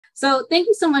So thank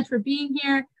you so much for being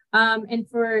here and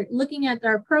for looking at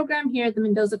our program here at the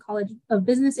Mendoza College of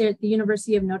Business at the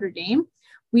University of Notre Dame.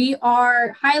 We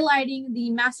are highlighting the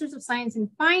Masters of Science in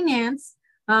Finance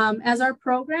as our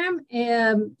program,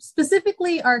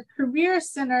 specifically our Career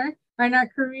Center and our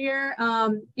Career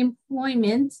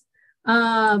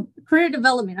Career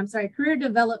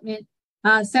Development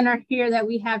Center here that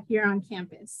we have here on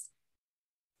campus.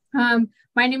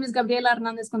 My name is Gabriela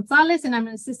Hernandez Gonzalez, and I'm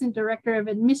an Assistant Director of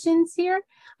Admissions here.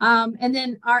 And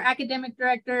then our Academic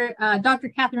Director, Dr.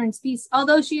 Catherine Spees,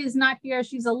 although she is not here,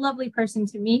 she's a lovely person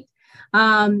to meet.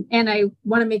 And I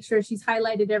want to make sure she's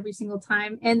highlighted every single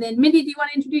time. And then Mindy, do you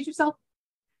want to introduce yourself?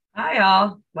 Hi,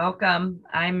 all. Welcome.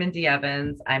 I'm Mindy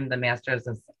Evans. I'm the Masters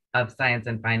of Science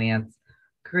and Finance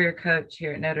Career Coach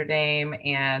here at Notre Dame,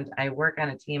 and I work on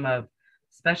a team of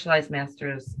specialized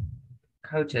Masters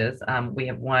coaches. We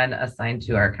have one assigned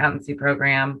to our accountancy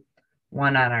program,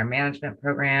 one on our management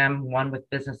program, one with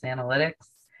business analytics,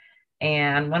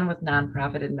 and one with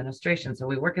nonprofit administration. So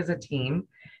we work as a team,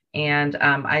 and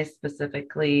I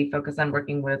specifically focus on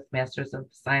working with Masters of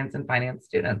Science and Finance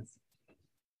students.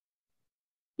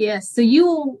 Yes, so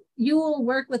you will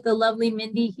work with the lovely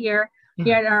Mindy here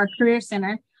at our Career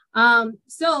Center.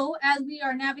 So as we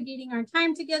are navigating our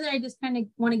time together, I just kind of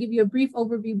want to give you a brief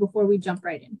overview before we jump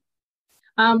right in.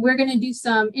 We're going to do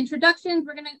some introductions,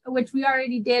 which we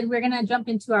already did. We're going to jump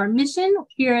into our mission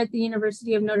here at the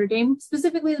University of Notre Dame,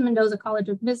 specifically the Mendoza College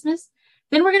of Business.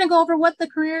 Then we're going to go over what the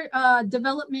Career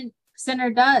Development Center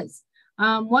does.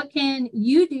 What can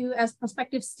you do as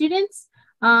prospective students,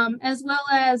 as well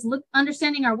as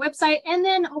understanding our website, and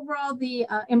then overall the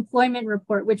employment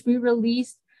report, which we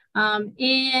released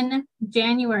in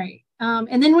January.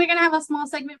 And then we're going to have a small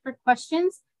segment for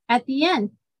questions at the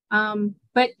end.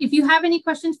 But if you have any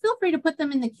questions, feel free to put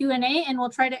them in the Q&A, and we'll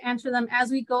try to answer them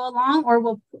as we go along, or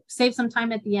we'll save some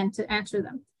time at the end to answer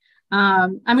them.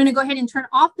 I'm going to go ahead and turn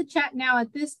off the chat now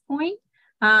at this point,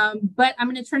 but I'm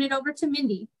going to turn it over to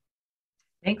Mindy.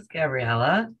 Thanks,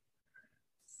 Gabriela.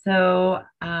 So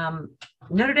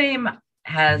Notre Dame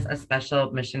has a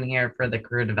special mission here for the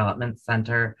Career Development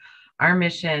Center. Our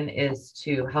mission is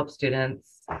to help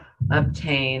students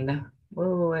obtain,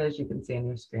 as you can see on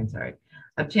your screen,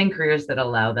 obtain careers that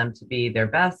allow them to be their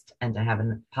best and to have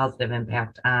a positive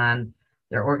impact on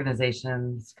their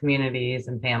organizations, communities,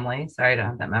 and family. Sorry, I don't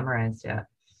have that memorized yet.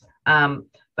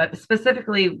 But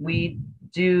specifically, we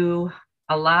do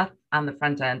a lot on the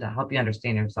front end to help you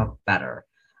understand yourself better,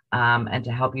 and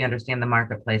to help you understand the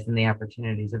marketplace and the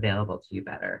opportunities available to you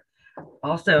better.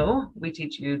 Also, we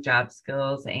teach you job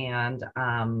skills and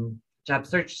job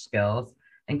search skills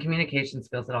and communication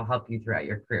skills that'll help you throughout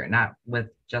your career, not with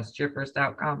just your first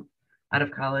outcome out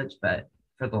of college, but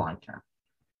for the long term.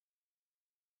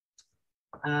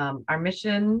 Our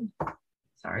mission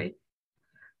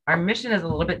is a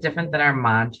little bit different than our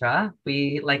mantra.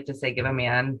 We like to say, give a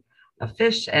man a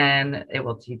fish and it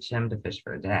will teach him to fish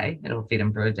for a day. It'll feed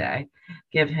him for a day.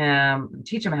 Teach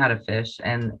him how to fish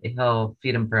and he'll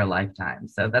feed him for a lifetime.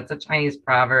 So that's a Chinese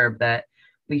proverb that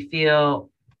we feel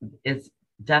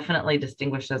definitely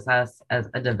distinguishes us as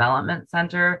a development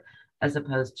center as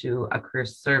opposed to a career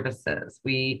services.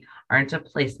 We aren't a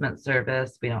placement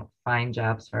service. We don't find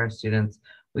jobs for our students.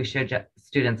 We show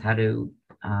students how to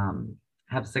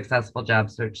have successful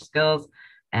job search skills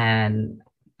and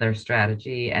their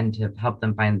strategy, and to help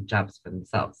them find jobs for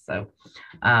themselves. So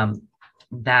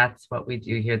that's what we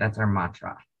do here. That's our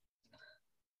mantra.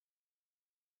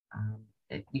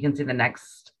 You can see the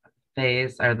next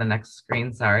phase, or the next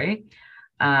screen,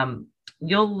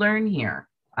 you'll learn here.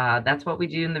 That's what we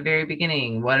do in the very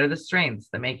beginning. What are the strengths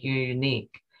that make you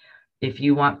unique? If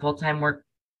you want full-time work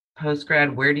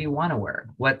post-grad, where do you want to work?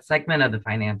 What segment of the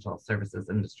financial services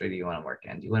industry do you want to work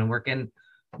in? Do you want to work in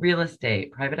real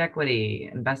estate, private equity,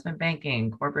 investment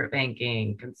banking, corporate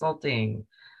banking, consulting?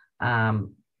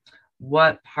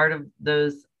 What part of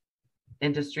those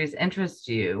industries interest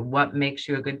you? What makes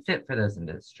you a good fit for those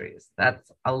industries?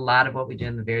 That's a lot of what we do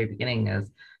in the very beginning,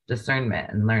 is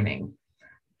discernment and learning.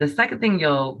 The second thing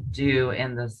you'll do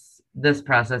in this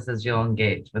process is you'll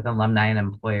engage with alumni and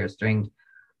employers during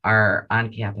our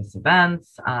on-campus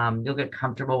events. You'll get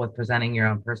comfortable with presenting your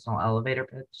own personal elevator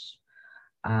pitch.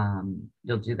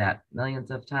 You'll do that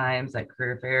millions of times at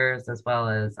career fairs, as well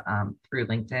as through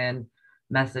LinkedIn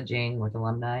messaging with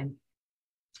alumni.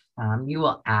 You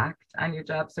will act on your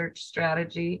job search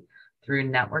strategy through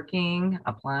networking,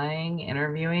 applying,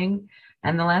 interviewing.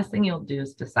 And the last thing you'll do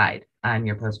is decide on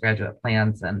your postgraduate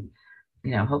plans. And,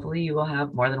 hopefully you will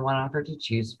have more than one offer to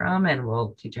choose from, and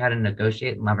we'll teach you how to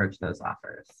negotiate and leverage those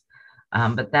offers.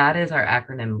 But that is our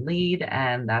acronym LEAD,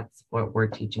 and that's what we're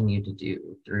teaching you to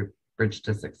do through Bridge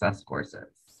to Success courses.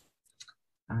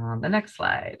 The next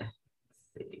slide. Let's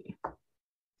see.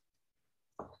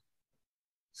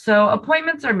 So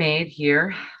appointments are made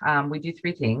here. We do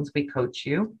 3 things. We coach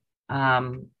you.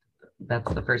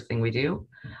 That's the first thing we do.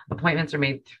 Appointments are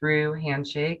made through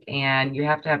Handshake, and you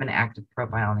have to have an active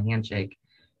profile on Handshake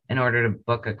in order to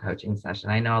book a coaching session.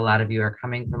 I know a lot of you are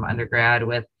coming from undergrad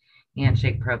with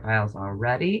Handshake profiles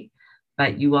already,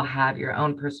 but you will have your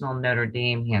own personal Notre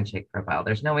Dame Handshake profile.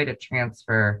 There's no way to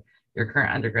transfer your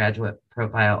current undergraduate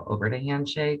profile over to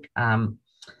Handshake.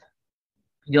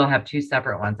 You'll have 2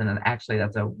 separate ones, and actually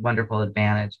that's a wonderful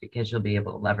advantage because you'll be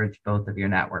able to leverage both of your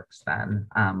networks then,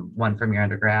 one from your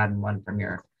undergrad and one from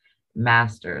your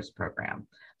master's program.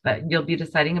 But you'll be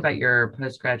deciding about your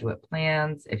postgraduate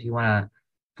plans. If you want to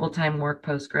full-time work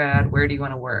post-grad, where do you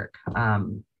want to work?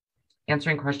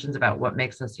 Answering questions about what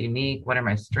makes us unique, what are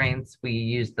my strengths? We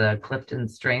use the Clifton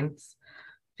Strengths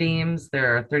themes.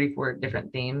 There are 34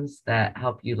 different themes that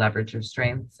help you leverage your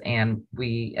strengths. And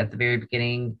we, at the very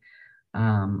beginning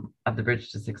of the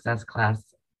Bridge to Success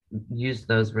class, use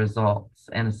those results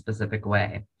in a specific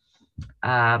way.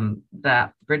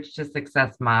 The Bridge to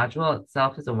Success module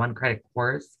itself is a 1-credit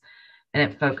course, and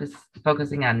it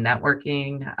focusing on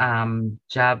networking,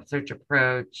 job search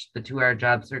approach. The 2-hour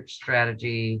job search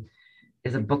strategy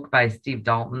is a book by Steve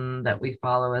Dalton that we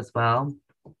follow as well.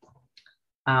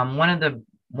 One of the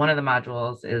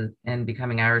modules is in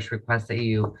Becoming Irish requests that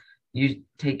you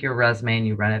take your resume and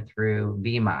you run it through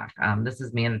VMOC. This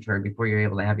is mandatory before you're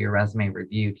able to have your resume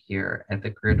reviewed here at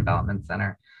the Career Development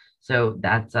Center. So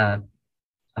that's a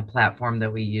platform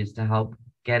that we use to help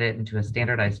get it into a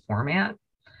standardized format.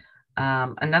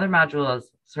 Another module is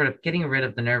sort of getting rid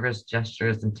of the nervous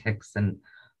gestures and tics and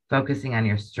focusing on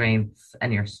your strengths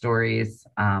and your stories,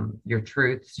 your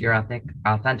truths, your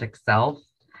authentic self.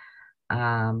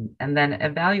 And then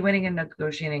evaluating and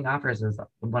negotiating offers is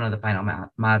one of the final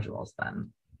modules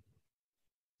then.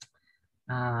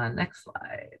 Next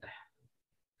slide.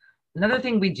 Another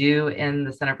thing we do in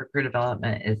the Center for Career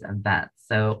Development is events.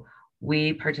 So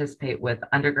we participate with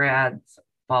undergrads,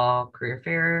 fall career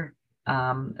fair,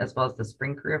 as well as the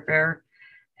spring career fair.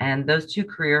 And those 2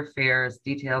 career fairs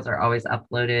details are always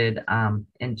uploaded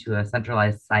into a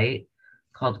centralized site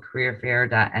called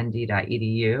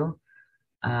careerfair.nd.edu.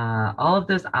 All of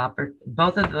those,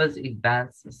 both of those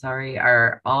events,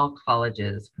 are all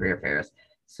colleges' career fairs.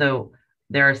 So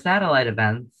there are satellite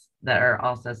events that are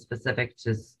also specific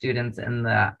to students in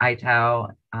the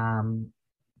ITAU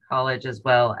college, as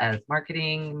well as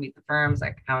marketing, meet the firms,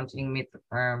 accounting, meet the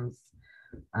firms.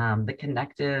 The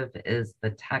Connective is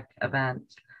the tech event.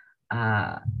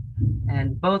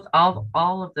 And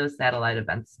all of those satellite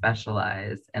events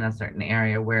specialize in a certain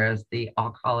area, whereas the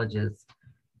all colleges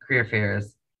career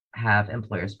fairs have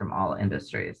employers from all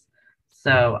industries.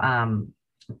 So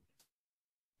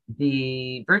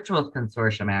the virtual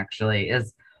consortium actually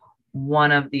is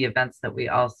one of the events that we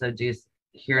also do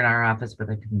here in our office with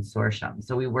a consortium.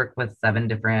 So we work with 7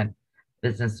 different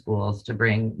business schools to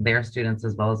bring their students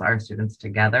as well as our students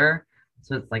together.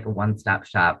 So it's like a one-stop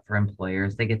shop for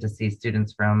employers. They get to see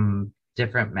students from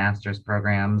different master's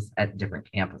programs at different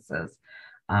campuses.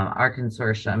 Our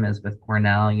consortium is with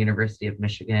Cornell, University of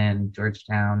Michigan,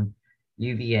 Georgetown,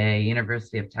 UVA,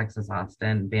 University of Texas,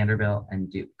 Austin, Vanderbilt, and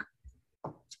Duke.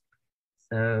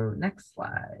 So next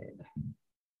slide.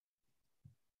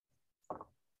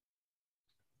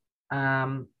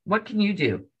 What can you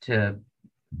do to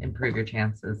improve your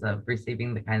chances of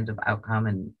receiving the kind of outcome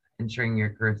and ensuring your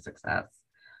career success?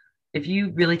 If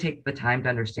you really take the time to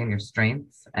understand your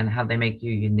strengths and how they make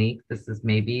you unique, this is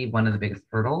maybe one of the biggest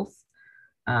hurdles.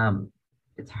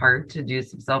 It's hard to do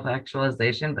some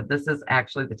self-actualization, but this is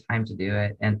actually the time to do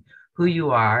it. And who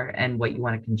you are and what you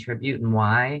want to contribute and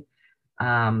why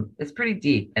is pretty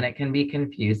deep, and it can be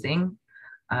confusing.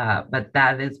 But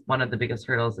that is one of the biggest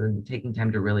hurdles in taking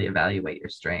time to really evaluate your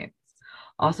strengths.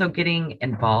 Also, getting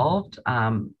involved.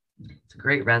 It's a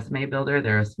great resume builder.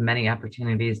 There's many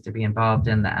opportunities to be involved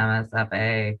in the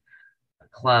MSFA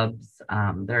clubs.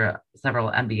 There are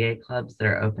several MBA clubs that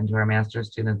are open to our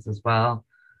master's students as well.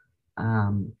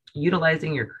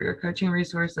 Utilizing your career coaching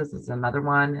resources is another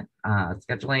one.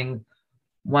 Scheduling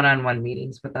one-on-one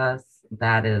meetings with us.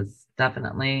 That is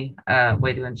definitely a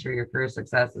way to ensure your career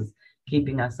success, is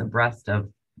keeping us abreast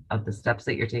of the steps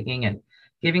that you're taking and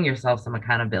giving yourself some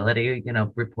accountability,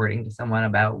 reporting to someone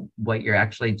about what you're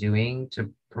actually doing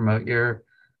to promote your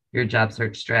job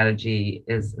search strategy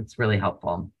it's really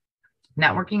helpful.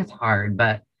 Networking is hard,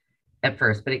 but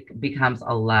it becomes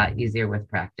a lot easier with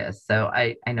practice. So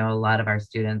I know a lot of our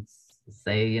students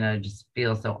say, just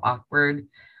feel so awkward,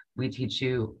 we teach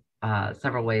you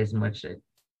several ways in which it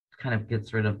kind of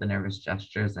gets rid of the nervous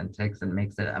gestures and tics and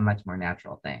makes it a much more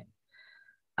natural thing.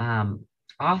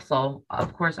 Also,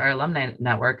 of course, our alumni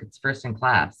network, it's first in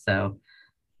class. So,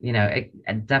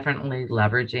 definitely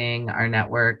leveraging our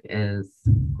network is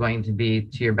going to be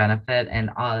to your benefit,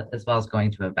 and as well as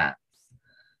going to events.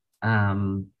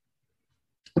 And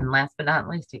last but not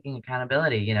least, taking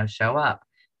accountability, show up.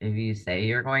 If you say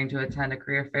you're going to attend a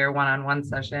career fair one-on-one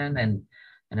session and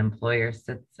an employer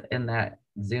sits in that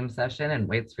Zoom session and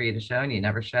waits for you to show and you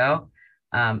never show,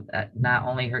 that not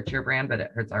only hurts your brand, but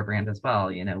it hurts our brand as well.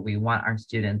 We want our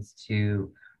students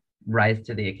to rise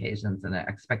to the occasions and the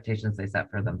expectations they set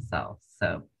for themselves.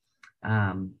 So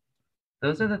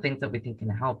those are the things that we think can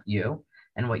help you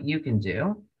and what you can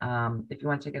do. If you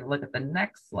want to take a look at the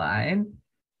next slide,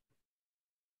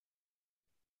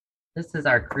 this is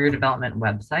our career development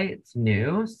website. It's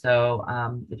new. So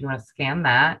if you want to scan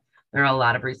that, there are a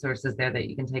lot of resources there that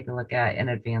you can take a look at in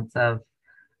advance of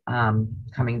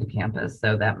coming to campus.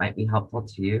 So that might be helpful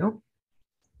to you.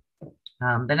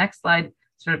 The next slide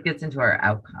sort of gets into our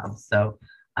outcomes. So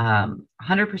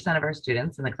 100% of our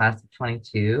students in the class of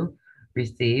 22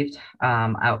 received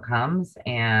outcomes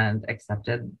and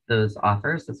accepted those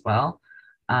offers as well.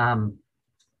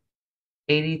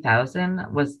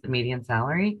 80,000 was the median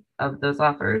salary of those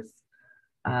offers.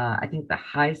 I think the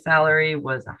high salary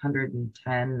was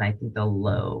 110. I think the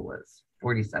low was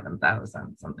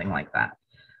 47,000, something like that.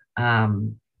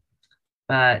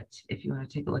 But if you want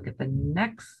to take a look at the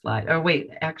next slide, or wait,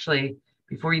 actually,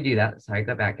 before you do that, sorry,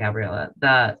 go back, Gabriella.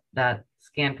 That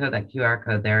scan code, that QR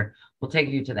code there, will take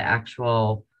you to the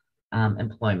actual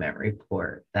employment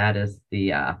report. That is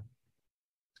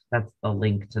that's the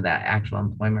link to that actual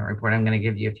employment report. I'm going to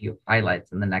give you a few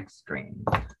highlights in the next screen.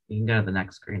 You can go to the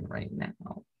next screen right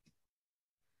now.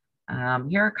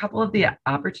 Here are a couple of the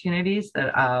opportunities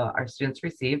that our students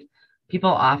received.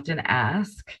 People often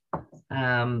ask,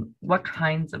 what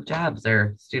kinds of jobs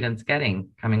are students getting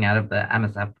coming out of the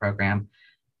MSF program?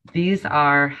 These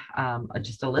are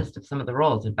just a list of some of the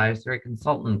roles: advisory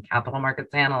consultant, capital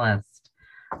markets analyst,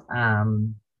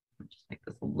 just make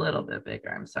this a little bit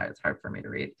bigger. I'm sorry, it's hard for me to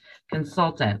read.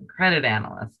 Consultant, credit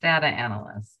analyst, data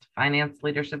analyst, finance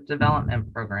leadership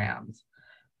development programs,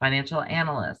 financial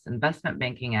analyst, investment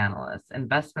banking analyst,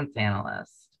 investments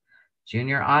analyst,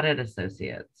 junior audit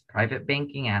associates, private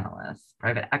banking analysts,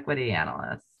 private equity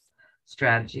analysts,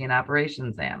 strategy and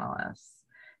operations analysts.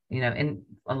 And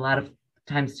a lot of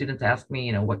times students ask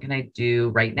me, what can I do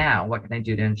right now? What can I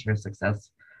do to ensure success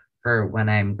for when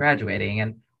I'm graduating?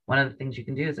 And one of the things you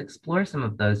can do is explore some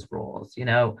of those roles.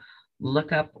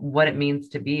 Look up what it means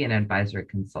to be an advisory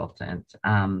consultant,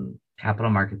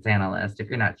 capital markets analyst. If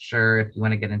you're not sure if you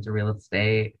want to get into real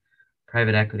estate,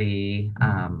 private equity,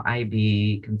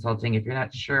 IB consulting, if you're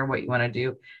not sure what you want to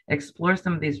do, explore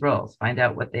some of these roles. Find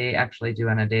out what they actually do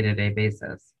on a day-to-day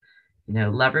basis.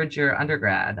 Leverage your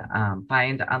undergrad.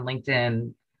 Find on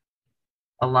LinkedIn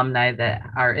alumni that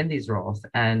are in these roles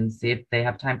and see if they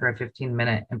have time for a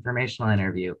 15-minute informational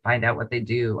interview. Find out what they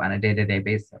do on a day-to-day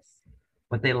basis,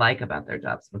 what they like about their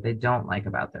jobs, what they don't like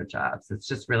about their jobs. It's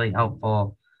just really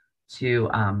helpful to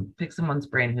pick someone's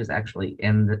brain who's actually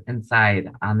on the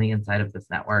inside of this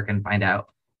network and find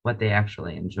out what they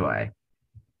actually enjoy.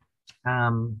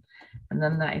 And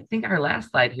then I think our last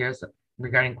slide here is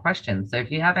regarding questions. So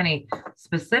if you have any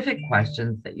specific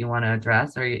questions that you want to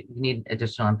address or you need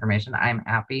additional information, I'm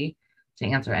happy to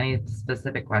answer any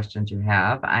specific questions you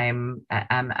have. I'm at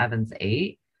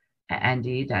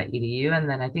mevans8@nd.edu. And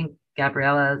then I think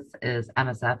Gabriella's is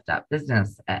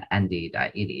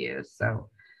msf.business@nd.edu. So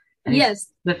any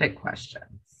specific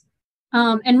questions?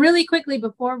 And really quickly,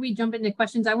 before we jump into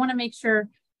questions, I want to make sure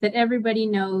that everybody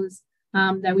knows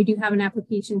that we do have an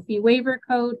application fee waiver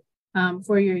code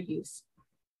for your use.